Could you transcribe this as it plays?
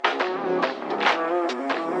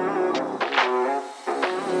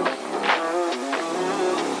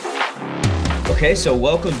Okay, so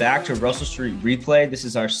welcome back to Russell Street Replay. This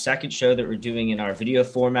is our second show that we're doing in our video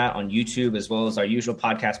format on YouTube, as well as our usual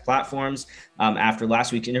podcast platforms. After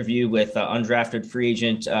last week's interview with undrafted free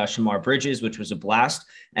agent Shamar Bridges, which was a blast.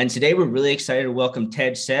 And today we're really excited to welcome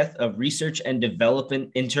Tej Seth, a research and development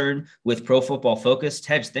intern with Pro Football Focus.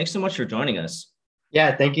 Tej, thanks so much for joining us.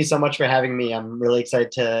 Yeah, thank you so much for having me. I'm really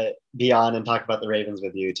excited to be on and talk about the Ravens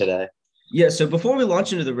with you today. Yeah. So before we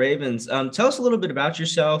launch into the Ravens, tell us a little bit about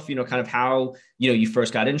yourself, kind of how, you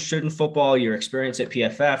first got interested in football, your experience at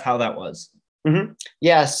PFF, how that was. Mm-hmm.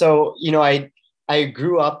 Yeah. So, I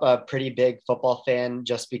grew up a pretty big football fan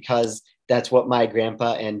just because that's what my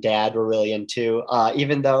grandpa and dad were really into.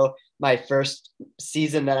 Even though my first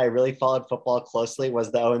season that I really followed football closely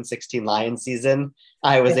was the 0-16 Lions season,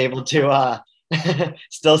 I was able to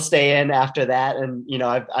still stay in after that. And,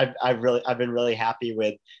 I've been really happy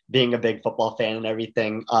with being a big football fan and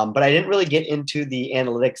everything. But I didn't really get into the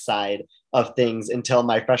analytics side of things until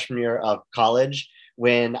my freshman year of college,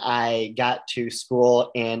 when I got to school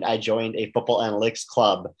and I joined a football analytics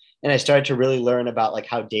club. And I started to really learn about like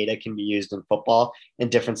how data can be used in football and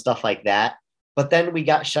different stuff like that. But then we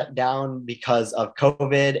got shut down because of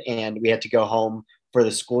COVID and we had to go home for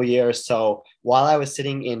the school year. So while I was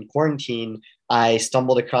sitting in quarantine, I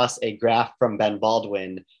stumbled across a graph from Ben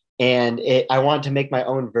Baldwin, and I wanted to make my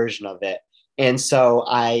own version of it. And so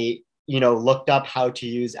I, looked up how to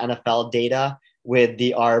use NFL data with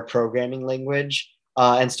the R programming language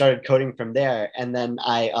and started coding from there. And then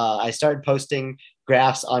I started posting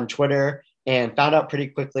graphs on Twitter and found out pretty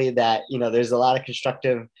quickly that, there's a lot of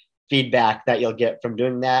constructive feedback that you'll get from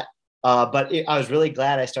doing that. But I was really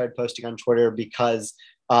glad I started posting on Twitter because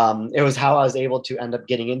it was how I was able to end up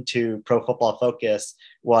getting into Pro Football Focus.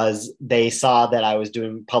 Was they saw that I was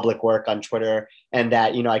doing public work on Twitter and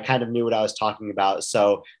that, I kind of knew what I was talking about.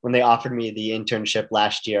 So when they offered me the internship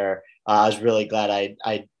last year, I was really glad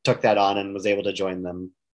I took that on and was able to join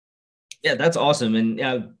them. Yeah, that's awesome. And,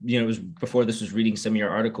 it was before this was reading some of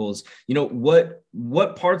your articles,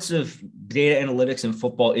 what parts of data analytics and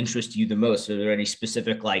football interest you the most? Are there any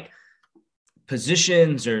specific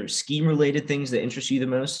positions or scheme related things that interest you the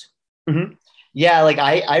most? Mm-hmm. Yeah.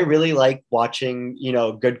 I really like watching,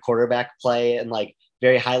 good quarterback play and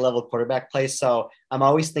very high level quarterback play. So I'm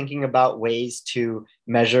always thinking about ways to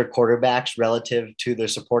measure quarterbacks relative to their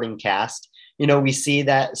supporting cast. We see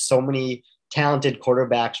that so many talented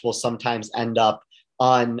quarterbacks will sometimes end up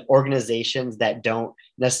on organizations that don't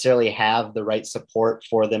necessarily have the right support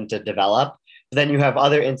for them to develop. But then you have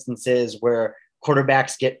other instances where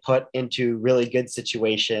quarterbacks get put into really good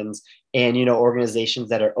situations and, organizations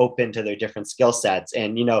that are open to their different skill sets.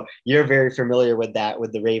 And, you're very familiar with that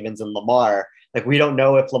with the Ravens and Lamar. We don't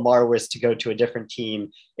know if Lamar was to go to a different team,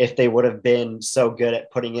 if they would have been so good at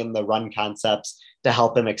putting in the run concepts to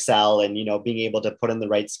help him excel and, being able to put in the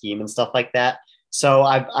right scheme and stuff like that. So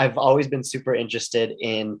I've always been super interested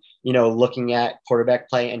in, looking at quarterback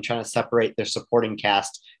play and trying to separate their supporting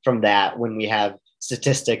cast from that when we have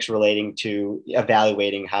statistics relating to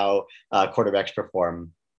evaluating how quarterbacks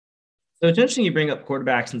perform. So it's interesting you bring up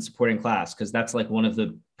quarterbacks and supporting class, because that's one of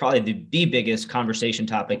probably the biggest conversation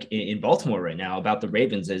topic in Baltimore right now about the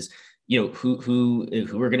Ravens is, who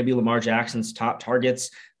are going to be Lamar Jackson's top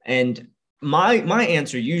targets. And my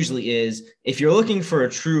answer usually is, if you're looking for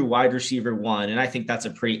a true wide receiver one, and I think that's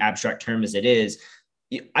a pretty abstract term as it is,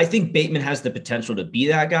 I think Bateman has the potential to be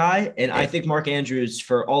that guy. And I think Mark Andrews,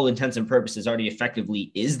 for all intents and purposes, already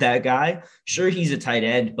effectively is that guy. Sure, he's a tight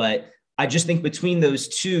end, but I just think between those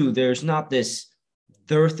two, there's not this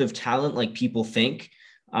dearth of talent like people think.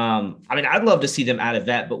 I'd love to see them add a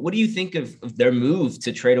vet, but what do you think of their move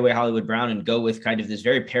to trade away Hollywood Brown and go with kind of this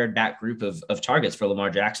very pared back group of targets for Lamar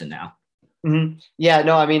Jackson now? Mm-hmm. Yeah,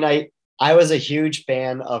 no, I was a huge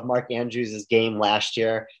fan of Mark Andrews' game last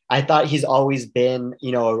year. I thought he's always been,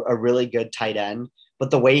 a really good tight end,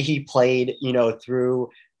 but the way he played, through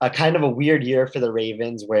a kind of a weird year for the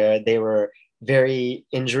Ravens where they were very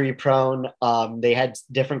injury prone. They had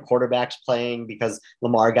different quarterbacks playing because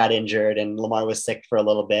Lamar got injured and Lamar was sick for a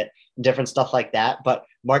little bit, different stuff like that. But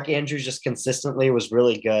Mark Andrews just consistently was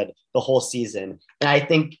really good the whole season. And I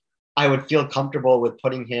think I would feel comfortable with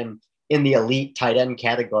putting him in the elite tight end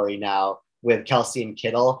category now with Kelsey and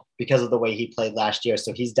Kittle because of the way he played last year.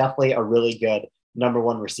 So he's definitely a really good number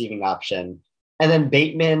one receiving option. And then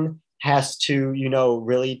Bateman has to,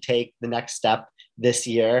 really take the next step this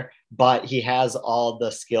year, but he has all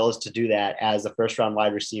the skills to do that as a first round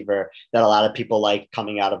wide receiver that a lot of people like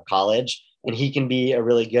coming out of college. And he can be a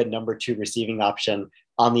really good number two receiving option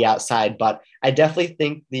on the outside. But I definitely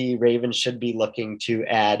think the Ravens should be looking to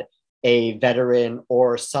add a veteran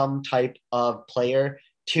or some type of player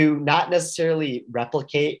to not necessarily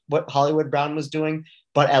replicate what Hollywood Brown was doing,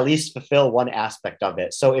 but at least fulfill one aspect of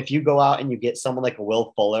it. So if you go out and you get someone like a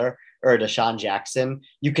Will Fuller or a Deshaun Jackson,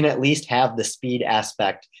 you can at least have the speed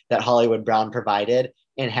aspect that Hollywood Brown provided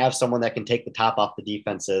and have someone that can take the top off the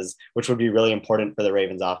defenses, which would be really important for the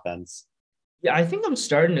Ravens offense. Yeah, I think I'm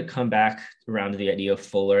starting to come back around to the idea of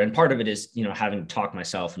Fuller. And part of it is, having talked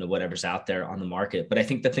myself into whatever's out there on the market. But I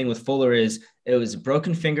think the thing with Fuller is it was a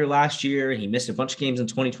broken finger last year. He missed a bunch of games in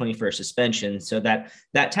 2020 for a suspension. So that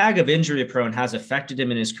tag of injury prone has affected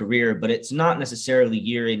him in his career, but it's not necessarily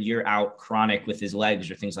year in, year out chronic with his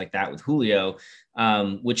legs or things like that with Julio,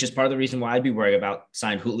 which is part of the reason why I'd be worried about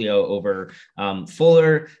signing Julio over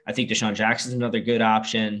Fuller. I think Deshaun Jackson's another good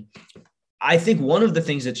option. I think one of the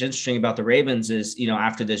things that's interesting about the Ravens is,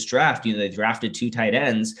 after this draft, they drafted 2 tight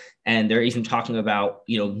ends, and they're even talking about,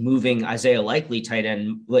 moving Isaiah Likely tight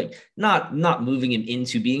end, like not moving him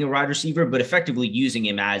into being a wide receiver, but effectively using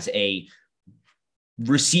him as a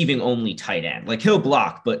receiving only tight end. Like he'll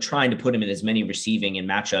block, but trying to put him in as many receiving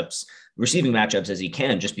matchups as he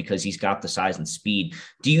can, just because he's got the size and speed.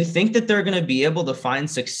 Do you think that they're going to be able to find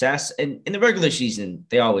success? And in the regular season,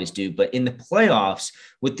 they always do, but in the playoffs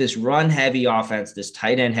with this run heavy offense, this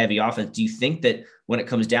tight end heavy offense, do you think that when it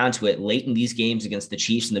comes down to it late in these games against the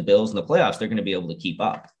Chiefs and the Bills in the playoffs, they're going to be able to keep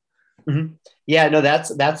up? Mm-hmm. Yeah, no,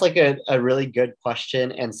 that's like a really good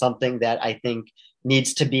question, and something that I think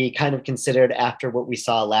needs to be kind of considered after what we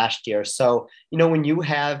saw last year. So, when you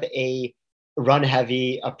have a run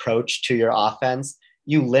heavy approach to your offense,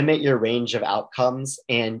 you limit your range of outcomes,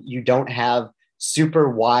 and you don't have super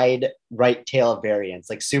wide right tail variance,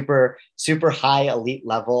 like super high elite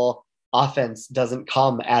level offense doesn't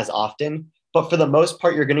come as often. But for the most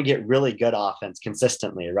part, you're going to get really good offense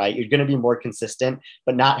consistently, right? You're going to be more consistent,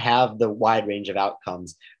 but not have the wide range of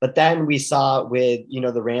outcomes. But then we saw with,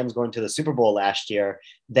 the Rams going to the Super Bowl last year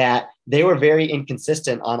that they were very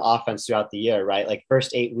inconsistent on offense throughout the year, right? Like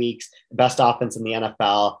first 8 weeks, best offense in the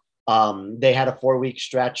NFL. They had a 4-week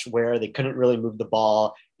stretch where they couldn't really move the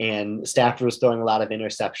ball, and Stafford was throwing a lot of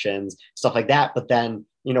interceptions, stuff like that. But then,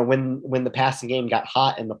 when the passing game got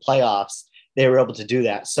hot in the playoffs, they were able to do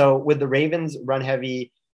that. So with the Ravens run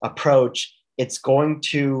heavy approach, it's going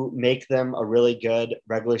to make them a really good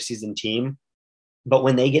regular season team. But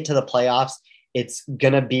when they get to the playoffs, it's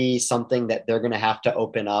going to be something that they're going to have to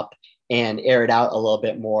open up and air it out a little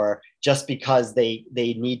bit more, just because they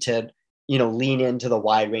need to, lean into the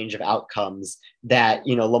wide range of outcomes that,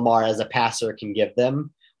 Lamar as a passer can give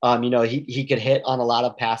them. He could hit on a lot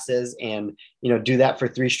of passes and, do that for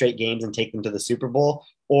 3 straight games and take them to the Super Bowl.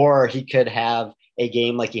 Or he could have a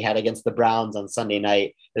game like he had against the Browns on Sunday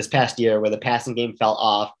night this past year, where the passing game fell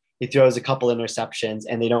off. He throws a couple interceptions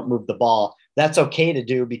and they don't move the ball. That's okay to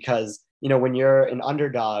do because, when you're an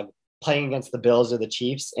underdog playing against the Bills or the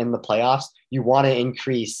Chiefs in the playoffs, you want to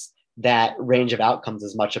increase that range of outcomes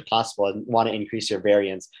as much as possible and want to increase your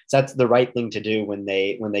variance. So that's the right thing to do when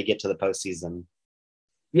they get to the postseason.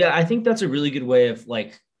 Yeah, I think that's a really good way of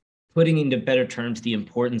putting into better terms the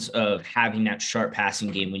importance of having that sharp passing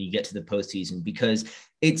game when you get to the postseason, because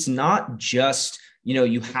it's not just,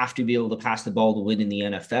 you have to be able to pass the ball to win in the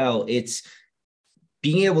NFL. It's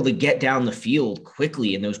being able to get down the field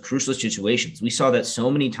quickly in those crucial situations. We saw that so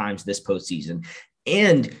many times this postseason.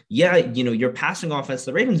 And yeah, your passing offense,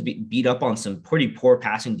 the Ravens beat up on some pretty poor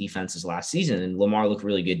passing defenses last season, and Lamar looked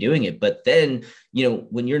really good doing it. But then,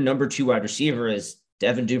 when your number 2 wide receiver is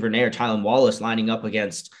Devin Duvernay or Tylan Wallace lining up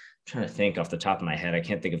against, I'm trying to think off the top of my head, I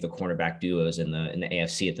can't think of the cornerback duos in the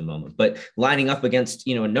AFC at the moment, but lining up against,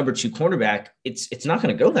 a number 2 cornerback, it's not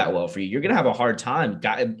going to go that well for you. You're going to have a hard time.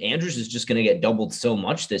 Andrews is just going to get doubled so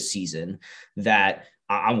much this season that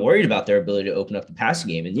I'm worried about their ability to open up the passing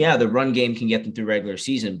game. And yeah, the run game can get them through regular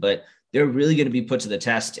season, but they're really going to be put to the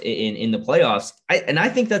test in the playoffs. I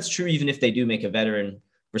think that's true even if they do make a veteran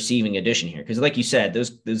receiving addition here, because like you said,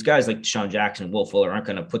 those guys like Deshaun Jackson and Will Fuller aren't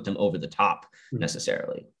going to put them over the top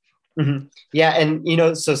necessarily. Mm-hmm. Yeah,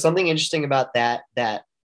 and so something interesting about that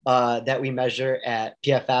we measure at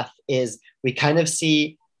PFF is we kind of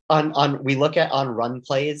see we look at on run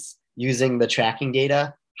plays using the tracking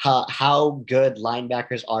data how good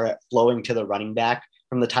linebackers are at flowing to the running back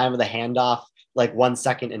from the time of the handoff, like 1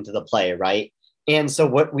 second into the play, right? And so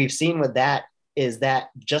what we've seen with that is that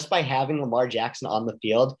just by having Lamar Jackson on the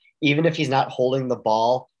field, even if he's not holding the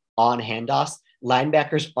ball on handoffs,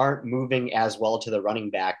 linebackers aren't moving as well to the running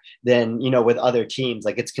back than, with other teams.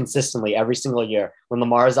 Like it's consistently every single year when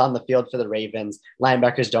Lamar is on the field for the Ravens,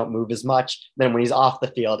 linebackers don't move as much. Then when he's off the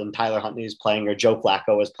field and Tyler Huntley is playing or Joe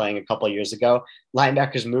Flacco was playing a couple of years ago,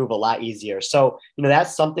 linebackers move a lot easier. So,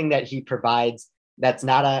 that's something that he provides that's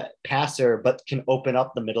not a passer, but can open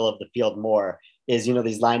up the middle of the field more is,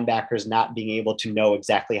 these linebackers not being able to know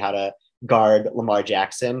exactly how to guard Lamar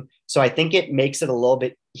Jackson. So I think it makes it a little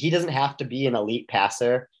bit, he doesn't have to be an elite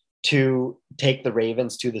passer to take the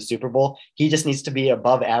Ravens to the Super Bowl. He just needs to be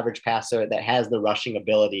above average passer that has the rushing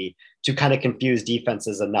ability to kind of confuse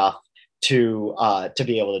defenses enough to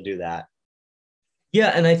be able to do that.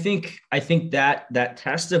 Yeah, and I think that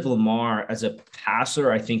test of Lamar as a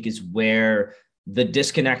passer, I think, is where the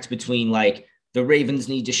disconnect between like the Ravens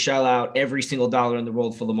need to shell out every single dollar in the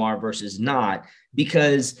world for Lamar versus not,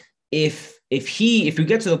 because if we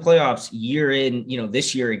get to the playoffs year in,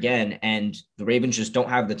 this year again, and the Ravens just don't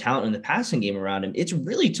have the talent in the passing game around him, it's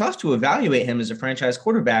really tough to evaluate him as a franchise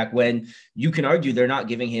quarterback when you can argue they're not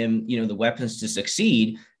giving him, the weapons to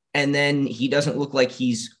succeed. And then he doesn't look like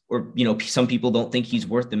some people don't think he's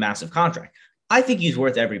worth the massive contract. I think he's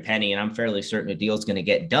worth every penny, and I'm fairly certain a deal is going to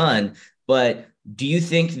get done. But do you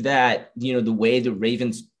think that, the way the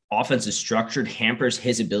Ravens offense is structured hampers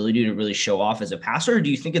his ability to really show off as a passer, or do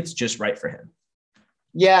you think it's just right for him?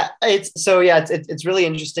 Yeah, it's really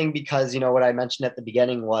interesting because, what I mentioned at the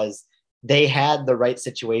beginning was they had the right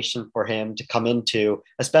situation for him to come into,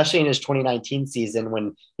 especially in his 2019 season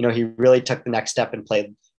when, he really took the next step and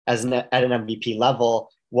played at an MVP level.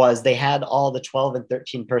 Was they had all the 12 and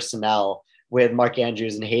 13 personnel with Mark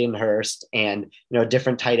Andrews and Hayden Hurst and,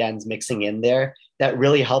 different tight ends mixing in there that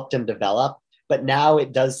really helped him develop. But now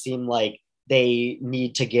it does seem like they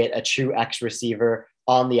need to get a true X receiver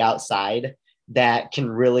on the outside that can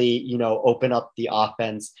really, open up the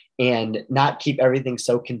offense and not keep everything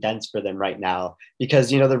so condensed for them right now. Because,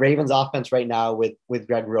 the Ravens offense right now with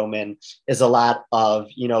Greg Roman is a lot of,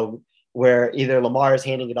 where either Lamar is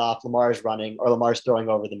handing it off, Lamar is running, or Lamar is throwing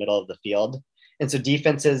over the middle of the field. And so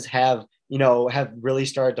defenses have really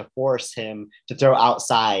started to force him to throw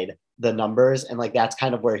outside the numbers. And like, that's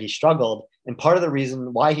kind of where he struggled. And part of the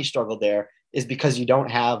reason why he struggled there is because you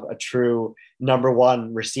don't have a true number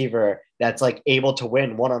one receiver that's like able to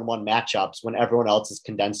win one-on-one matchups when everyone else is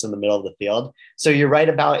condensed in the middle of the field. So you're right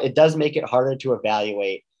about, it does make it harder to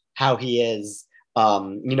evaluate how he is,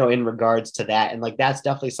 in regards to that. And like, that's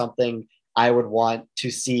definitely something I would want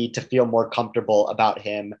to see to feel more comfortable about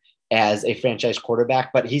him as a franchise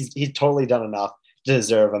quarterback, but he's totally done enough to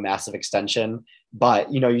deserve a massive extension.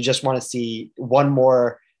 But, you just want to see one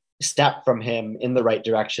more step from him in the right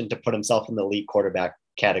direction to put himself in the elite quarterback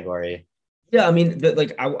category. Yeah, I mean,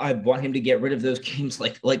 I want him to get rid of those games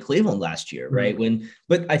like Cleveland last year, right? Mm-hmm.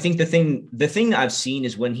 But I think the thing that I've seen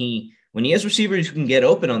is when he has receivers who can get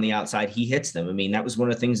open on the outside, he hits them. I mean, that was one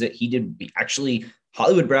of the things that he did. Actually,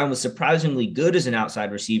 Hollywood Brown was surprisingly good as an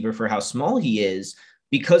outside receiver for how small he is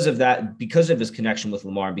because of that, because of his connection with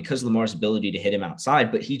Lamar, because of Lamar's ability to hit him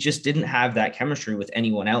outside. But he just didn't have that chemistry with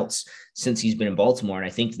anyone else since he's been in Baltimore. And I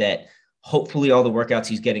think that hopefully all the workouts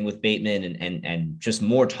he's getting with Bateman and just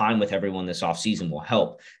more time with everyone this offseason will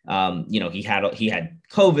help. He had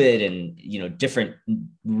COVID and, different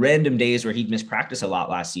random days where he'd miss practice a lot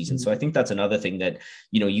last season. So I think that's another thing that,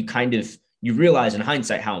 you realize in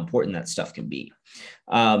hindsight how important that stuff can be.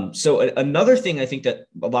 So another thing I think that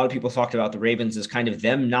a lot of people talked about the Ravens is kind of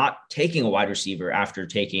them not taking a wide receiver after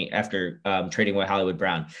trading away Hollywood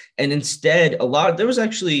Brown. And instead there was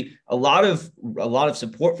actually a lot of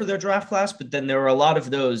support for their draft class, but then there were a lot of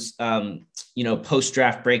those,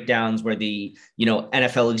 post-draft breakdowns where the,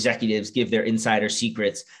 NFL executives give their insider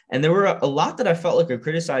secrets. And there were a lot that I felt like are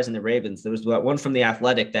criticizing the Ravens. There was one from The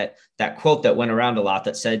Athletic that quote that went around a lot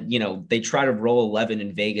that said, they try to roll 11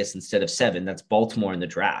 in Vegas instead of 7. That's Baltimore in the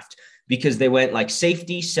draft, because they went like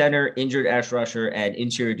safety, center, injured edge rusher, and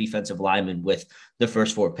interior defensive lineman with the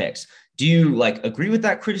first 4 picks. Do you agree with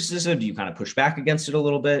that criticism? Do you kind of push back against it a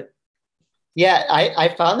little bit? Yeah, I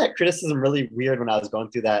found that criticism really weird when I was going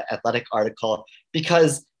through that Athletic article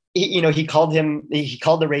because he called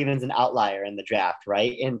the Ravens an outlier in the draft,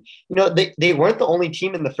 right? And they weren't the only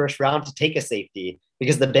team in the first round to take a safety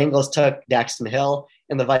because the Bengals took Daxton Hill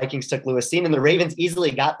and the Vikings took Lewis Cine, and the Ravens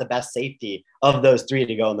easily got the best safety of those 3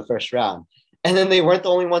 to go in the first round. And then they weren't the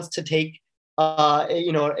only ones to take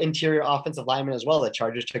interior offensive lineman as well. The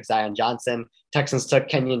Chargers took Zion Johnson, Texans took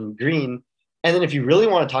Kenyon Green. And then if you really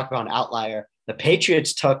want to talk about an outlier, the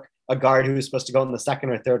Patriots took a guard who was supposed to go in the 2nd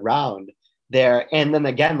or 3rd round there. And then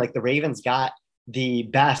again, like the Ravens got the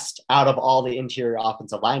best out of all the interior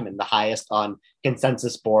offensive linemen, the highest on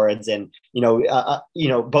consensus boards. And,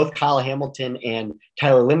 both Kyle Hamilton and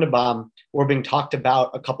Tyler Linderbaum were being talked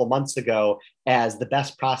about a couple months ago as the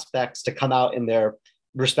best prospects to come out in their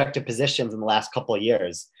respective positions in the last couple of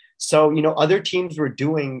years. So, other teams were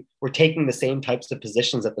taking the same types of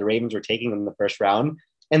positions that the Ravens were taking in the first round.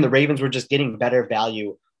 and the Ravens were just getting better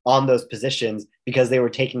value on those positions because they were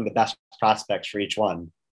taking the best prospects for each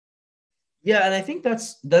one. Yeah, and I think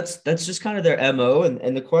that's just kind of their MO.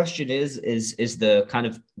 And the question is the kind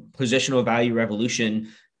of positional value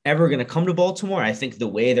revolution ever going to come to Baltimore? I think the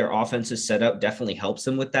way their offense is set up definitely helps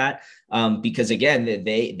them with that. Because again,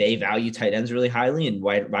 they value tight ends really highly and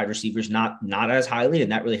wide receivers not as highly,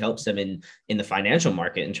 and that really helps them in the financial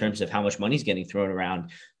market in terms of how much money's getting thrown around.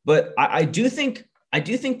 But I do think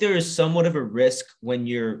there is somewhat of a risk when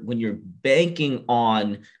you're banking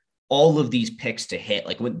on all of these picks to hit.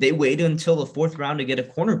 Like when they waited until the fourth round to get a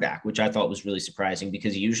cornerback, which I thought was really surprising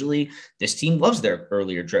because usually this team loves their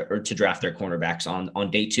earlier to draft their cornerbacks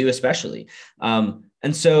on day two, especially. And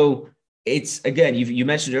so it's, again, you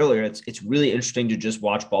mentioned earlier, it's really interesting to just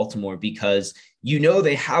watch Baltimore because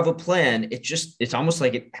they have a plan. It's almost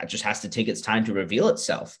like it just has to take its time to reveal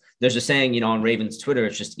itself. There's a saying, on Ravens Twitter,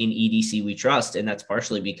 it's just in EDC we trust. And that's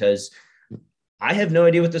partially because I have no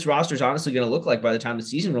idea what this roster is honestly going to look like by the time the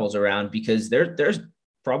season rolls around, because there's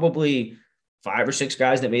probably 5 or 6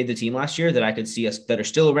 guys that made the team last year that I could see us that are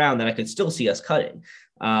still around that I could still see us cutting,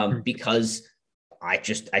 because I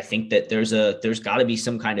think that there's got to be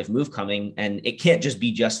some kind of move coming, and it can't just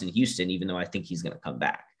be Justin Houston, even though I think he's going to come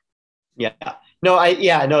back. Yeah,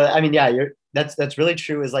 that's really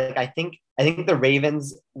true. Is like, I think the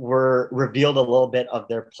Ravens were revealed a little bit of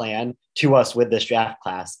their plan to us with this draft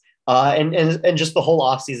class. And just the whole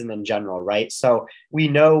offseason in general, right? So we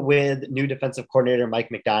know with new defensive coordinator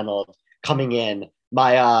Mike Macdonald coming in,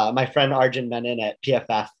 my friend Arjun Menon at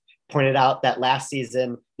PFF pointed out that last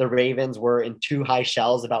season the Ravens were in 2 high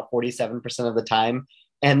shells about 47% of the time,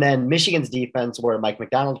 and then Michigan's defense, where Mike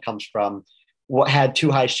Macdonald comes from, had 2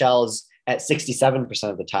 high shells at 67%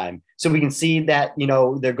 of the time. So we can see that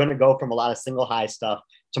they're going to go from a lot of single high stuff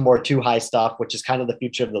to more 2 high stuff, which is kind of the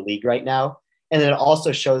future of the league right now. And then it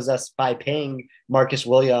also shows us by paying Marcus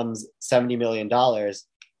Williams $70 million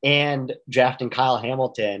and drafting Kyle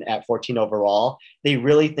Hamilton at 14 overall, they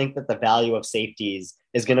really think that the value of safeties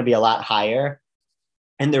is going to be a lot higher.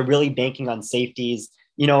 And they're really banking on safeties.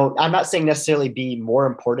 I'm not saying necessarily be more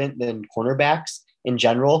important than cornerbacks in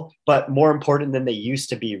general, but more important than they used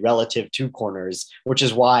to be relative to corners, which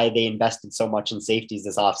is why they invested so much in safeties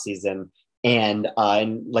this offseason. And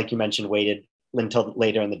like you mentioned, waited until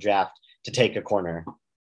later in the draft to take a corner.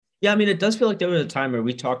 Yeah, I mean, it does feel like there was a time where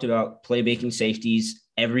we talked about playmaking safeties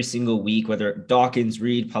every single week, whether Dawkins,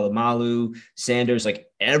 Reed, Palomalu, Sanders, like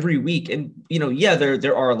every week. And,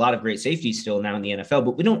 there are a lot of great safeties still now in the NFL,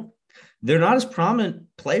 but they're not as prominent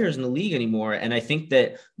players in the league anymore. And I think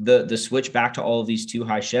that the switch back to all of these 2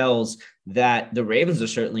 high shells that the Ravens are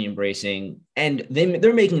certainly embracing, and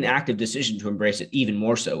they're making an active decision to embrace it even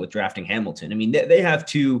more so with drafting Hamilton. I mean, they have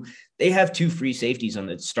 2 free safeties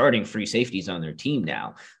starting free safeties on their team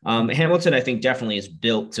now. Hamilton, I think, definitely is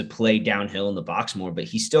built to play downhill in the box more, but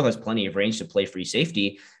he still has plenty of range to play free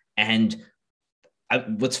safety. And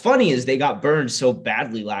what's funny is they got burned so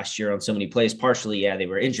badly last year on so many plays. Partially, they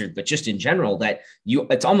were injured, but just in general, that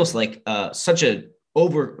it's almost like such a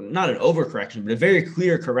not an overcorrection, but a very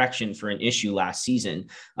clear correction for an issue last season.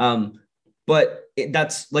 But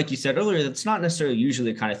that's, like you said earlier, that's not necessarily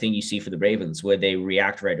usually the kind of thing you see for the Ravens where they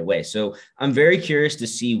react right away. So I'm very curious to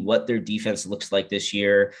see what their defense looks like this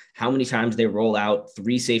year, how many times they roll out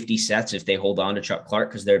 3 safety sets if they hold on to Chuck Clark,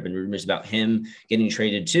 because there have been rumors about him getting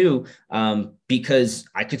traded too, because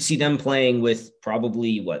I could see them playing with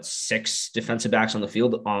probably 6 defensive backs on the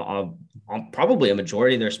field on probably a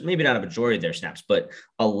majority of their, maybe not a majority of their snaps, but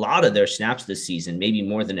a lot of their snaps this season, maybe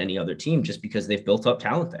more than any other team, just because they've built up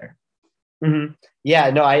talent there. Mm-hmm. Yeah,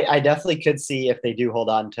 no, I definitely could see, if they do hold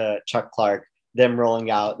on to Chuck Clark, them rolling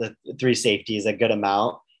out the 3 safeties a good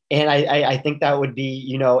amount. And I think that would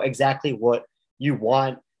be, exactly what you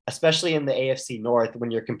want, especially in the AFC North, when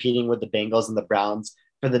you're competing with the Bengals and the Browns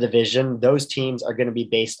for the division. Those teams are going to be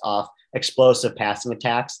based off explosive passing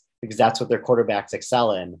attacks because that's what their quarterbacks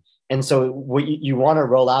excel in. And so you want to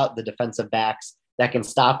roll out the defensive backs that can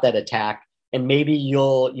stop that attack. And maybe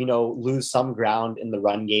you'll, lose some ground in the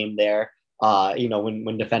run game there.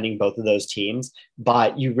 When defending both of those teams,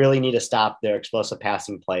 but you really need to stop their explosive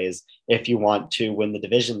passing plays if you want to win the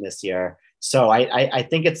division this year. So I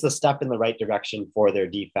think it's the step in the right direction for their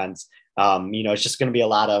defense. It's just going to be a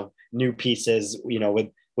lot of new pieces,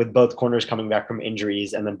 with both corners coming back from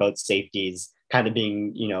injuries and then both safeties kind of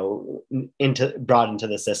being, brought into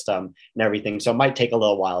the system and everything. So it might take a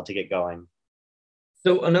little while to get going.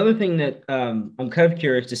 So another thing that I'm kind of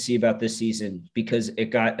curious to see about this season, because it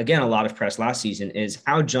got, again, a lot of press last season, is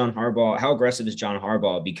how aggressive is John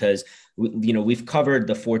Harbaugh? Because we've covered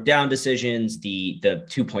the fourth down decisions, the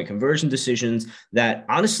 2-point conversion decisions that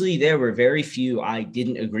honestly, there were very few I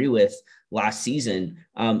didn't agree with last season.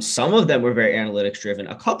 Some of them were very analytics driven.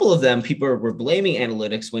 A couple of them, people were blaming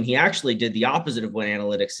analytics when he actually did the opposite of what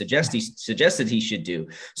analytics suggested he should do.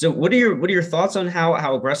 So what are your thoughts on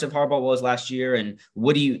how aggressive Harbaugh was last year? And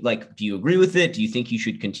what do you like? Do you agree with it? Do you think you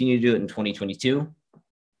should continue to do it in 2022?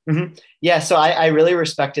 Mm-hmm. Yeah, so I really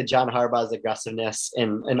respected John Harbaugh's aggressiveness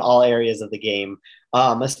in all areas of the game,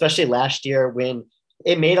 especially last year when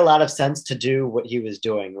it made a lot of sense to do what he was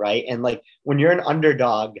doing, right? And like when you're an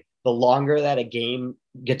underdog, the longer that a game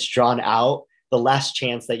gets drawn out, the less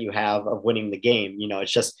chance that you have of winning the game.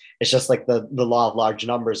 It's just like the law of large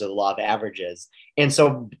numbers or the law of averages. And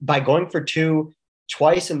so by going for two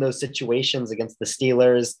twice in those situations against the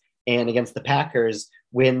Steelers and against the Packers,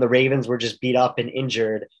 when the Ravens were just beat up and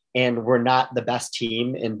injured and were not the best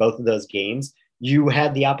team in both of those games, you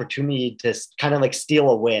had the opportunity to kind of like steal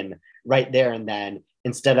a win right there and then,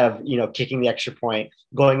 instead of, kicking the extra point,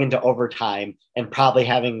 going into overtime and probably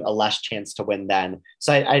having a less chance to win then.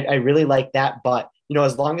 So I really like that. But,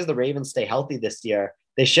 as long as the Ravens stay healthy this year,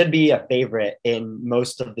 they should be a favorite in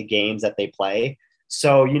most of the games that they play.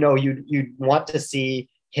 So, you'd want to see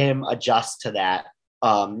him adjust to that,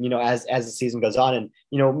 as the season goes on. And,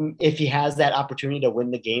 if he has that opportunity to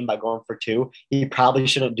win the game by going for two, he probably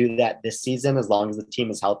shouldn't do that this season as long as the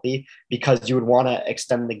team is healthy, because you would want to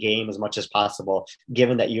extend the game as much as possible,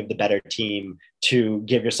 given that you have the better team, to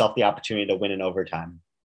give yourself the opportunity to win in overtime.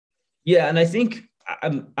 Yeah. And I think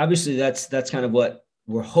obviously that's kind of what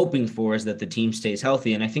we're hoping for, is that the team stays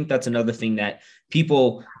healthy. And I think that's another thing that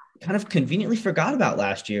people kind of conveniently forgot about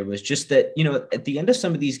last year, was just that, at the end of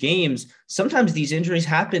some of these games, sometimes these injuries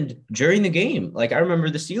happened during the game. Like I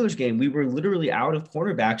remember the Steelers game, we were literally out of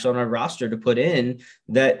cornerbacks on our roster to put in,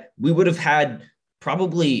 that we would have had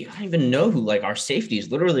probably, I don't even know who, like our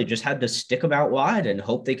safeties literally just had to stick them out wide and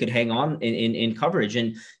hope they could hang on in coverage.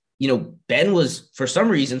 And, Ben was for some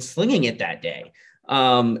reason slinging it that day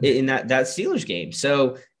in that Steelers game.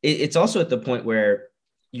 So it's also at the point where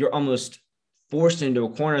you're almost forced into a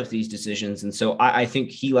corner of these decisions. And so I think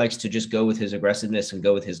he likes to just go with his aggressiveness and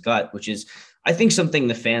go with his gut, which is, I think, something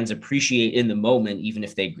the fans appreciate in the moment, even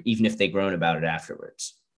if they groan about it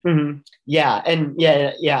afterwards. Mm-hmm. Yeah. And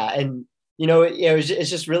And, it's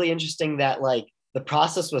just really interesting that like the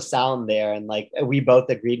process was sound there. And like, we both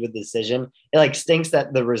agreed with the decision. It like stinks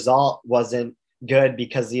that the result wasn't good,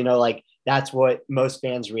 because, like that's what most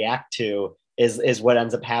fans react to, is what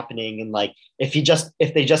ends up happening. And like, if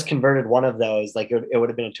they just converted one of those, like it would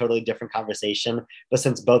have been a totally different conversation. But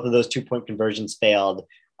since both of those 2-point conversions failed,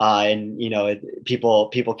 and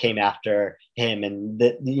people came after him, and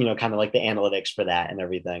kind of like the analytics for that and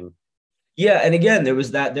everything. Yeah, and again, there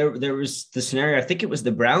was the scenario. I think it was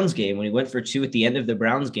the Browns game when he went for two at the end of the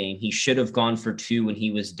Browns game. He should have gone for two when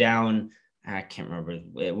he was down. I can't remember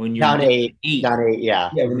when you're down eight. Yeah.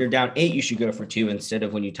 When you're down 8, you should go for 2 instead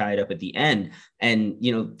of when you tie it up at the end. And,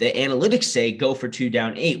 the analytics say go for 2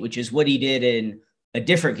 down 8, which is what he did in a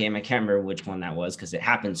different game. I can't remember which one that was, because it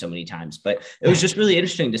happened so many times, but it was just really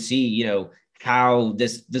interesting to see, how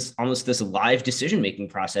this almost this live decision-making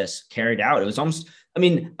process carried out. It was almost,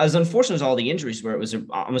 as unfortunate as all the injuries were, it was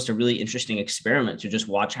almost a really interesting experiment to just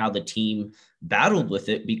watch how the team battled with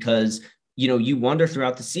it, because you wonder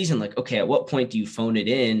throughout the season, like, okay, at what point do you phone it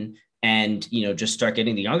in and, just start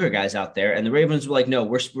getting the younger guys out there? And the Ravens were like, no,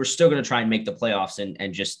 we're still going to try and make the playoffs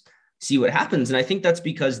and just see what happens. And I think that's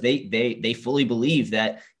because they fully believe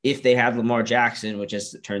that if they have Lamar Jackson, which,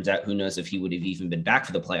 as it turns out, who knows if he would have even been back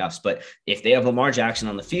for the playoffs, but if they have Lamar Jackson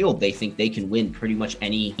on the field, they think they can win pretty much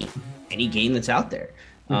any game that's out there.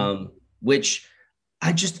 Which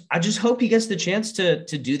I just hope he gets the chance to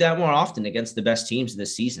do that more often against the best teams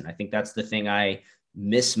this season. I think that's the thing I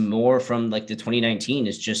miss more from like the 2019,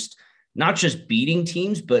 is just not just beating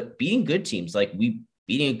teams, but beating good teams. Like we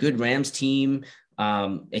beating a good Rams team.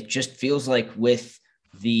 It just feels like with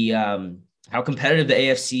the how competitive the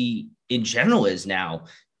AFC in general is now,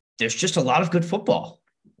 there's just a lot of good football.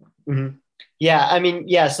 Mm-hmm.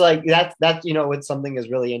 Yeah. So like that's what something is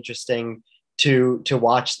really interesting to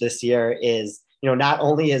watch this year is, not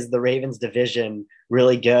only is the Ravens division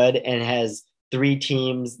really good and has 3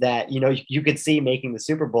 teams that, you could see making the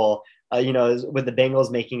Super Bowl, with the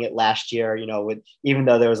Bengals making it last year, even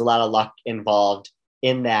though there was a lot of luck involved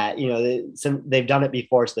in that, they've done it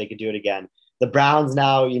before, so they could do it again. The Browns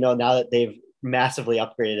now, now that they've massively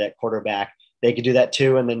upgraded at quarterback, they could do that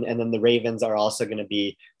too. And then the Ravens are also going to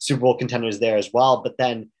be Super Bowl contenders there as well. But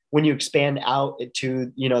then when you expand out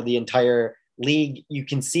to, the entire league, you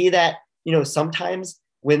can see that, sometimes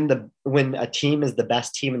when a team is the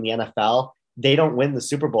best team in the NFL, they don't win the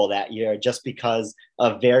Super Bowl that year just because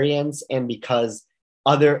of variance and because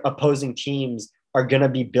other opposing teams are going to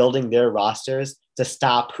be building their rosters to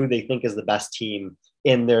stop who they think is the best team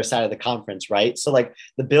in their side of the conference, right? So like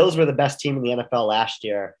the Bills were the best team in the NFL last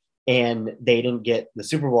year and they didn't get the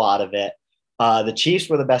Super Bowl out of it. The Chiefs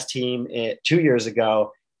were the best team 2 years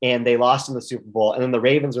ago and they lost in the Super Bowl. And then the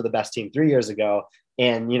Ravens were the best team 3 years ago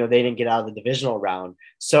and, they didn't get out of the divisional round.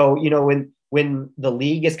 So, when the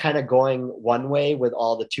league is kind of going one way with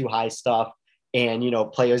all the too high stuff and,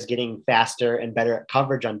 players getting faster and better at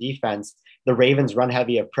coverage on defense, the Ravens run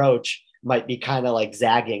heavy approach might be kind of like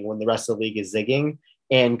zagging when the rest of the league is zigging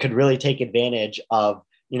and could really take advantage of,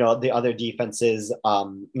 the other defenses,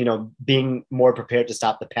 being more prepared to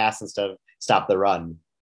stop the pass instead of stop the run.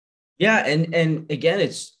 Yeah. And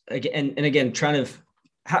again, trying to,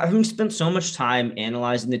 having spent so much time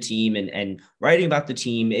analyzing the team and writing about the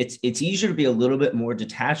team, it's easier to be a little bit more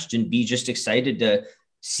detached and be just excited to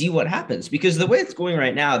see what happens, because the way it's going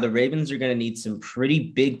right now, the Ravens are going to need some pretty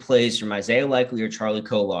big plays from Isaiah Likely or Charlie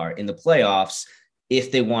Kolar in the playoffs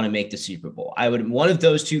if they want to make the Super Bowl. One of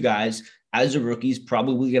those two guys as a rookie is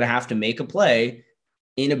probably going to have to make a play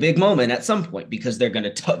in a big moment at some point, because they're going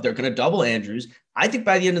to double Andrews. I think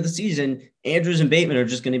by the end of the season, Andrews and Bateman are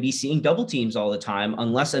just going to be seeing double teams all the time,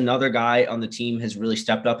 unless another guy on the team has really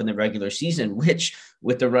stepped up in the regular season, which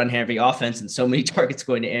with the run heavy offense and so many targets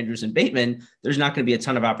going to Andrews and Bateman, there's not going to be a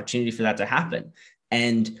ton of opportunity for that to happen.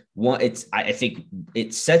 And I think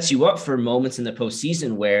it sets you up for moments in the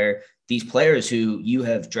postseason where these players who you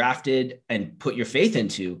have drafted and put your faith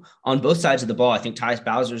into on both sides of the ball. I think Tyus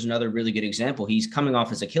Bowser is another really good example. He's coming off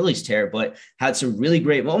his Achilles tear, but had some really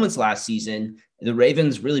great moments last season. The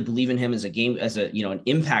Ravens really believe in him as an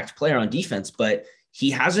impact player on defense, but he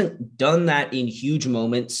hasn't done that in huge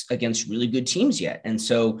moments against really good teams yet. And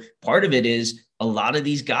so part of it is a lot of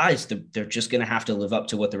these guys, they're just going to have to live up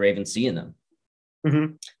to what the Ravens see in them.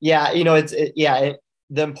 Mm-hmm. Yeah.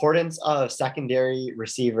 The importance of secondary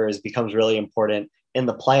receivers becomes really important in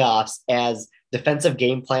the playoffs as defensive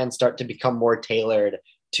game plans start to become more tailored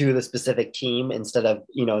to the specific team instead of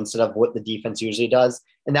what the defense usually does.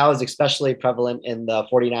 And that was especially prevalent in the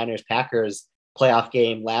 49ers Packers playoff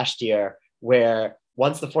game last year, where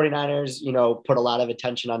once the 49ers, put a lot of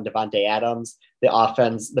attention on Devontae Adams,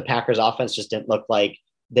 the Packers offense just didn't look like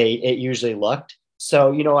it usually looked.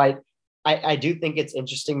 So, I do think it's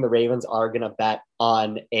interesting the Ravens are going to bet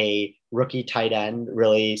on a rookie tight end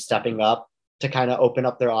really stepping up to kind of open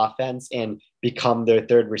up their offense and become their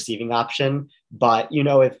third receiving option. But,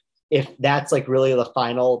 if that's like really the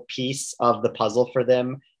final piece of the puzzle for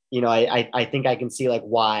them, I think I can see like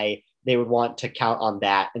why they would want to count on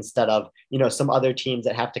that instead of, some other teams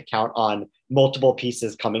that have to count on multiple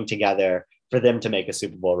pieces coming together for them to make a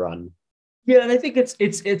Super Bowl run. Yeah, and I think it's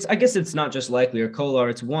I guess it's not just Likely or Kolar.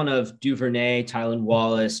 It's one of Duvernay, Tylan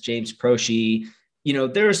Wallace, James Proche.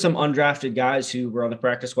 There are some undrafted guys who were on the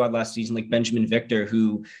practice squad last season, like Benjamin Victor,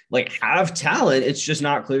 who have talent. It's just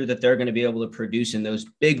not clear that they're going to be able to produce in those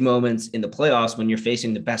big moments in the playoffs when you're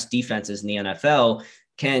facing the best defenses in the NFL.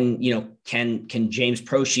 Can James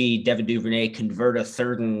Proche, Devin Duvernay convert a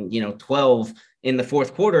 3rd and 12 in the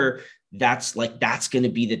fourth quarter? That's going to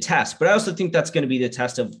be the test. But I also think that's going to be the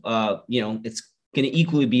test of, it's going to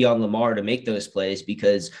equally be on Lamar to make those plays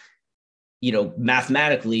because,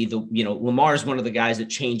 mathematically, Lamar is one of the guys that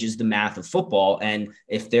changes the math of football. And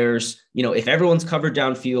if there's, if everyone's covered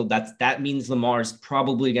downfield, that means Lamar is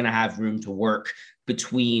probably going to have room to work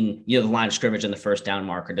between, the line of scrimmage and the first down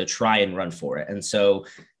marker to try and run for it. And so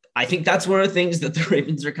I think that's one of the things that the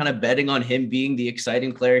Ravens are kind of betting on him being the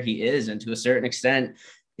exciting player he is. And to a certain extent,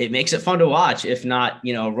 it makes it fun to watch, if not,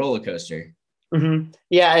 a roller coaster. Mm-hmm.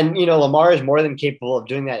 Yeah. And, Lamar is more than capable of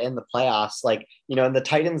doing that in the playoffs. Like, in the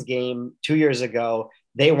Titans game 2 years ago,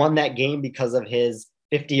 they won that game because of his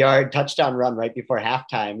 50-yard touchdown run right before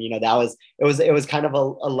halftime. It was kind of a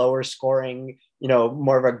lower scoring,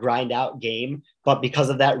 more of a grind out game. But because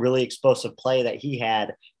of that really explosive play that he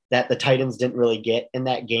had that the Titans didn't really get in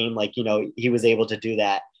that game, he was able to do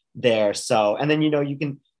that there. So, and then,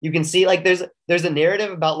 you can see there's a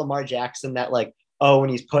narrative about Lamar Jackson that when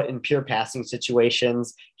he's put in pure passing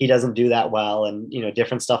situations, he doesn't do that well and,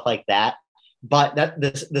 different stuff like that. But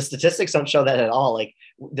the statistics don't show that at all.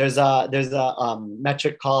 There's a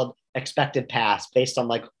metric called expected pass based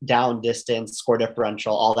on down distance, score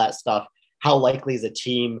differential, all that stuff. How likely is a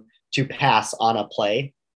team to pass on a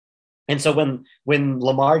play? And so when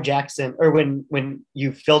Lamar Jackson, or when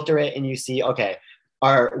you filter it and you see, okay,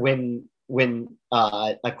 when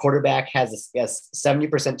a quarterback has a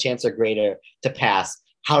 70% chance or greater to pass,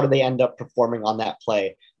 how do they end up performing on that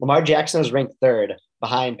play? Lamar Jackson is ranked third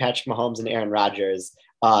behind Patrick Mahomes and Aaron Rodgers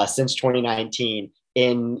since 2019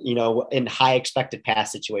 in high expected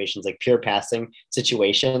pass situations, like pure passing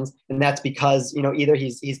situations. And that's because, either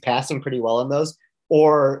he's passing pretty well in those,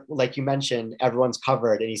 or like you mentioned, everyone's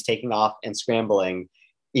covered and he's taking off and scrambling,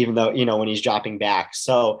 even though, when he's dropping back.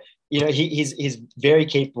 So, he's very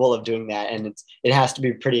capable of doing that. And it has to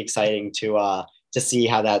be pretty exciting to see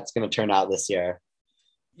how that's going to turn out this year.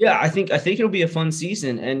 Yeah, I think it'll be a fun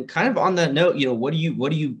season. And kind of on that note,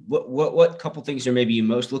 what couple things are maybe you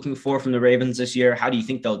most looking for from the Ravens this year? How do you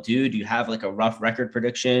think they'll do? Do you have like a rough record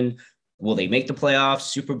prediction? Will they make the playoffs,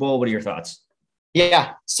 Super Bowl? What are your thoughts?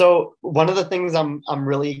 Yeah. So one of the things I'm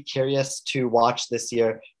really curious to watch this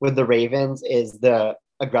year with the Ravens is the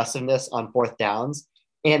aggressiveness on fourth downs.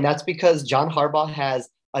 And that's because John Harbaugh has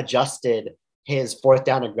adjusted his fourth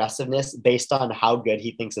down aggressiveness based on how good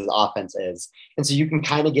he thinks his offense is. And so you can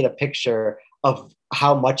kind of get a picture of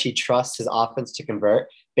how much he trusts his offense to convert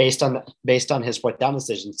based on his fourth down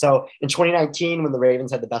decision. So in 2019, when the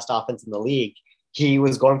Ravens had the best offense in the league, he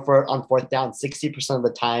was going for it on fourth down 60% of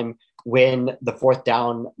the time when the fourth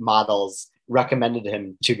down models recommended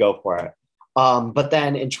him to go for it. But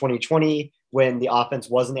then in 2020, when the offense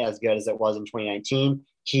wasn't as good as it was in 2019,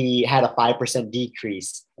 he had a 5%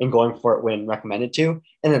 decrease in going for it when recommended to.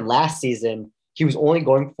 And then last season, he was only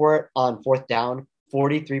going for it on fourth down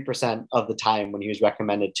 43% of the time when he was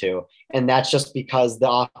recommended to. And that's just because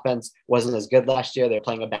the offense wasn't as good last year. They're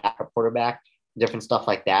playing a backup quarterback, different stuff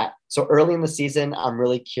like that. So early in the season, I'm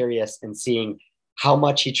really curious in seeing how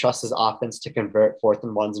much he trusts his offense to convert 4th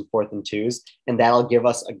and 1s and 4th and 2s. And that'll give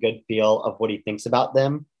us a good feel of what he thinks about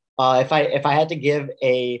them. If I had to give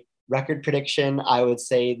a record prediction, I would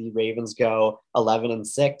say the Ravens go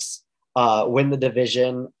 11-6, win the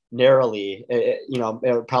division narrowly. It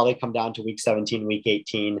would probably come down to week 17, week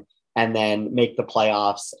 18, and then make the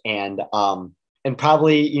playoffs. And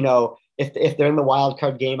probably, if they're in the wild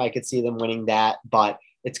card game, I could see them winning that, but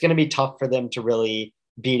it's going to be tough for them to really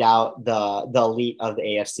beat out the elite of the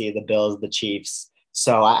AFC, the Bills, the Chiefs.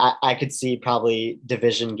 So I could see probably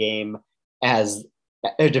division game as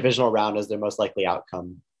a divisional round as their most likely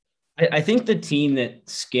outcome. I think the team that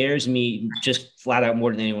scares me just flat out more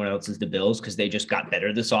than anyone else is the Bills, because they just got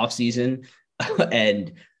better this offseason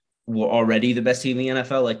and were already the best team in the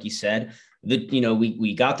NFL, like you said.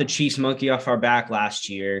 We got the Chiefs monkey off our back last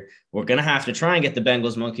year. We're going to have to try and get the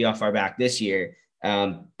Bengals monkey off our back this year.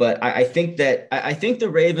 But I think the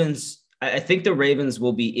Ravens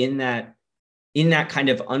will be in that kind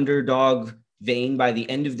of underdog vein by the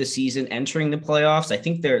end of the season, entering the playoffs. I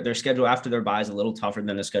think their schedule after their bye is a little tougher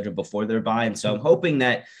than the schedule before their bye. And so I'm hoping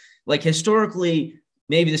that, like, historically,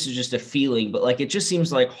 maybe this is just a feeling, but like, it just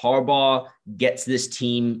seems like Harbaugh gets this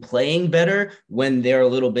team playing better when they're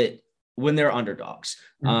underdogs.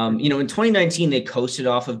 In 2019, they coasted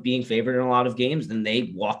off of being favored in a lot of games. Then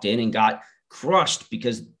they walked in and got crushed,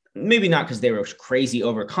 because maybe not because they were crazy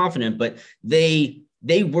overconfident, but they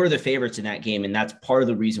were the favorites in that game. And that's part of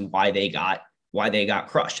the reason why they got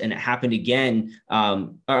crushed. And it happened again,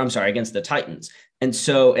 against the Titans. And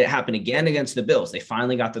so it happened again against the Bills. They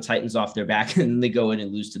finally got the Titans off their back, and then they go in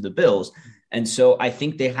and lose to the Bills. And so I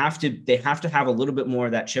think they have to have a little bit more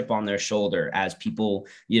of that chip on their shoulder as people,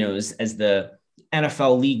 as the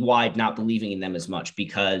NFL league wide not believing in them as much,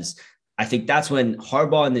 because I think that's when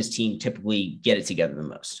Harbaugh and this team typically get it together the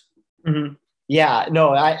most. Mm-hmm. Yeah,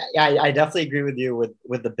 no, I definitely agree with you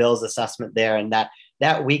with the Bills assessment there. And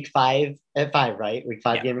that week five, right? Week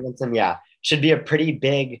five game against them. Yeah. Should be a pretty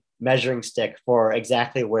big measuring stick for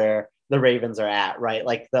exactly where the Ravens are at, right?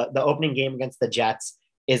 Like the opening game against the Jets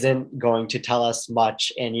isn't going to tell us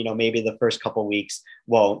much. And, maybe the first couple weeks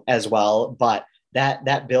won't as well, but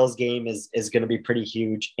that Bills game is going to be pretty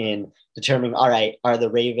huge in determining, all right, are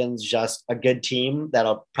the Ravens just a good team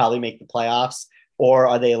that'll probably make the playoffs, or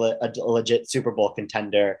are they a legit Super Bowl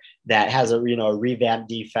contender that has a revamped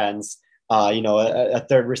defense, a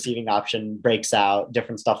third receiving option breaks out,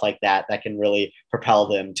 different stuff like that can really propel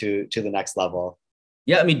them to the next level.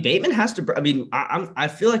 Yeah, I mean, Bateman has to. I mean, I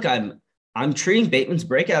feel like I'm treating Bateman's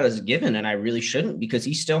breakout as a given, and I really shouldn't, because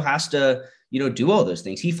he still has to do all those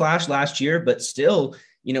things. He flashed last year, but still,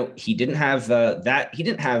 he didn't have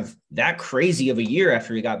that crazy of a year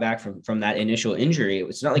after he got back from that initial injury.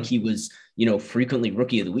 It's not like he was, frequently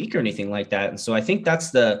rookie of the week or anything like that. And so I think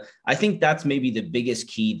that's maybe the biggest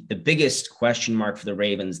key, the biggest question mark for the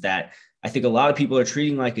Ravens, that I think a lot of people are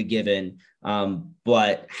treating like a given,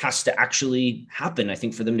 but has to actually happen, I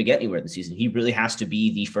think, for them to get anywhere this season. He really has to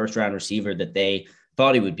be the first round receiver that they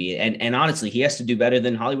thought he would be. And honestly, he has to do better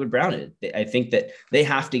than Hollywood Brown did. I think that they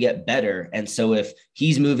have to get better. And so if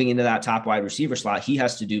he's moving into that top wide receiver slot, he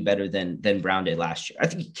has to do better than Brown did last year. I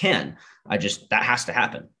think he can. That has to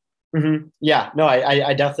happen. Mm-hmm. Yeah, no,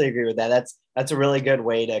 I definitely agree with that. That's a really good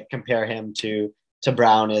way to compare him to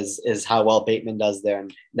Brown is how well Bateman does there.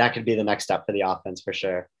 And that could be the next step for the offense for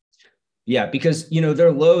sure. Yeah, because,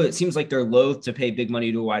 they're low. It seems like they're loath to pay big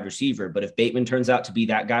money to a wide receiver. But if Bateman turns out to be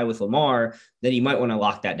that guy with Lamar, then you might want to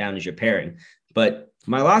lock that down as your pairing. But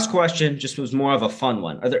my last question just was more of a fun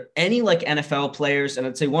one. Are there any like NFL players, and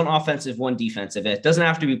I'd say one offensive, one defensive, it doesn't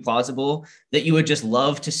have to be plausible, that you would just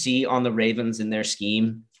love to see on the Ravens in their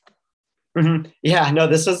scheme? Mm-hmm. Yeah, no,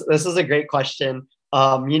 this is a great question.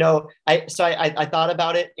 I thought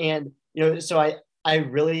about it, and I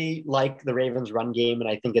really like the Ravens run game, and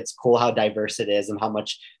I think it's cool how diverse it is and how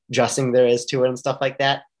much dressing there is to it and stuff like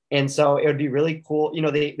that. And so it would be really cool.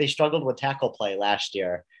 They struggled with tackle play last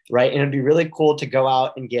year, right? And it'd be really cool to go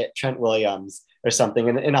out and get Trent Williams or something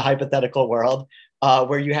in a hypothetical world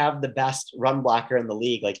where you have the best run blocker in the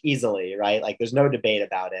league, like easily, right? Like there's no debate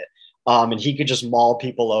about it. And he could just maul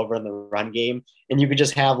people over in the run game. And you could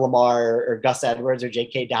just have Lamar or Gus Edwards or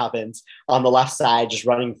J.K. Dobbins on the left side, just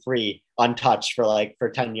running free, untouched for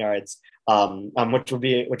 10 yards, which would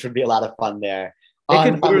be a lot of fun there. They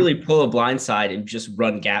could literally pull a blind side and just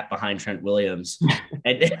run gap behind Trent Williams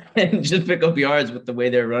and just pick up yards with the way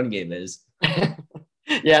their run game is.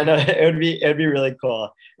 Yeah, no, it would be really cool.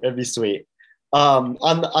 It would be sweet. On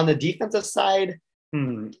the defensive side,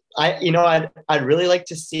 I'd really like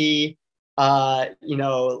to see, let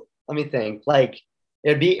me think. Like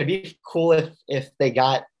it'd be cool if they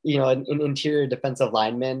got an interior defensive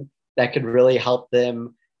lineman that could really help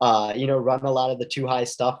them, run a lot of the too high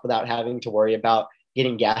stuff without having to worry about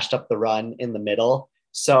getting gashed up the run in the middle.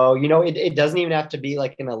 So it doesn't even have to be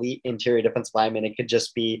like an elite interior defensive lineman. It could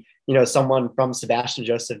just be someone from Sebastian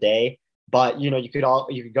Joseph Day. But you could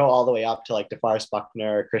go all the way up to like DeForest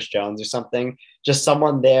Buckner or Chris Jones or something. Just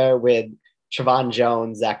someone there with Trevon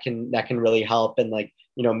Jones that can really help and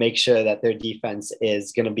make sure that their defense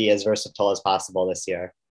is going to be as versatile as possible this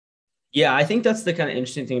year. Yeah, I think that's the kind of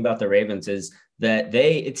interesting thing about the Ravens is that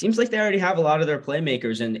it seems like they already have a lot of their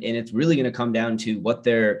playmakers, and it's really going to come down to what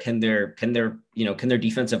can their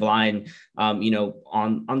defensive line, on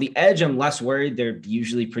the edge. I'm less worried. They're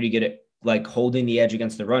usually pretty good at like holding the edge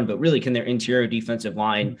against the run, but really can their interior defensive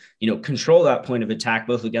line, control that point of attack,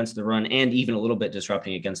 both against the run and even a little bit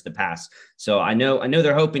disrupting against the pass. So I know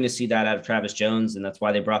they're hoping to see that out of Travis Jones, and that's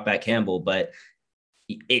why they brought back Campbell, but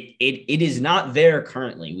it is not there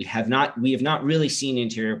currently. We have not really seen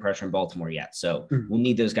interior pressure in Baltimore yet. So we'll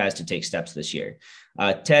need those guys to take steps this year.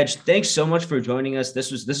 Tej, thanks so much for joining us.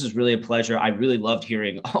 This was really a pleasure. I really loved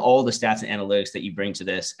hearing all the stats and analytics that you bring to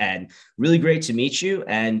this, and really great to meet you.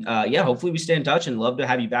 And hopefully we stay in touch and love to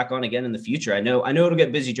have you back on again in the future. I know it'll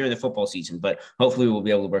get busy during the football season, but hopefully we'll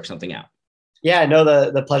be able to work something out. Yeah, no,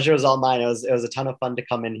 the pleasure was all mine. It was a ton of fun to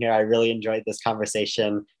come in here. I really enjoyed this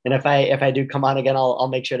conversation. And if I do come on again, I'll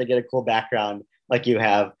make sure to get a cool background like you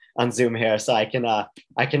have on Zoom here, so I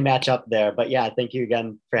can match up there. But yeah, thank you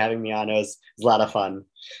again for having me on. It was a lot of fun.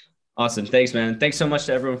 Awesome. Thanks, man. Thanks so much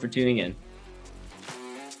to everyone for tuning in.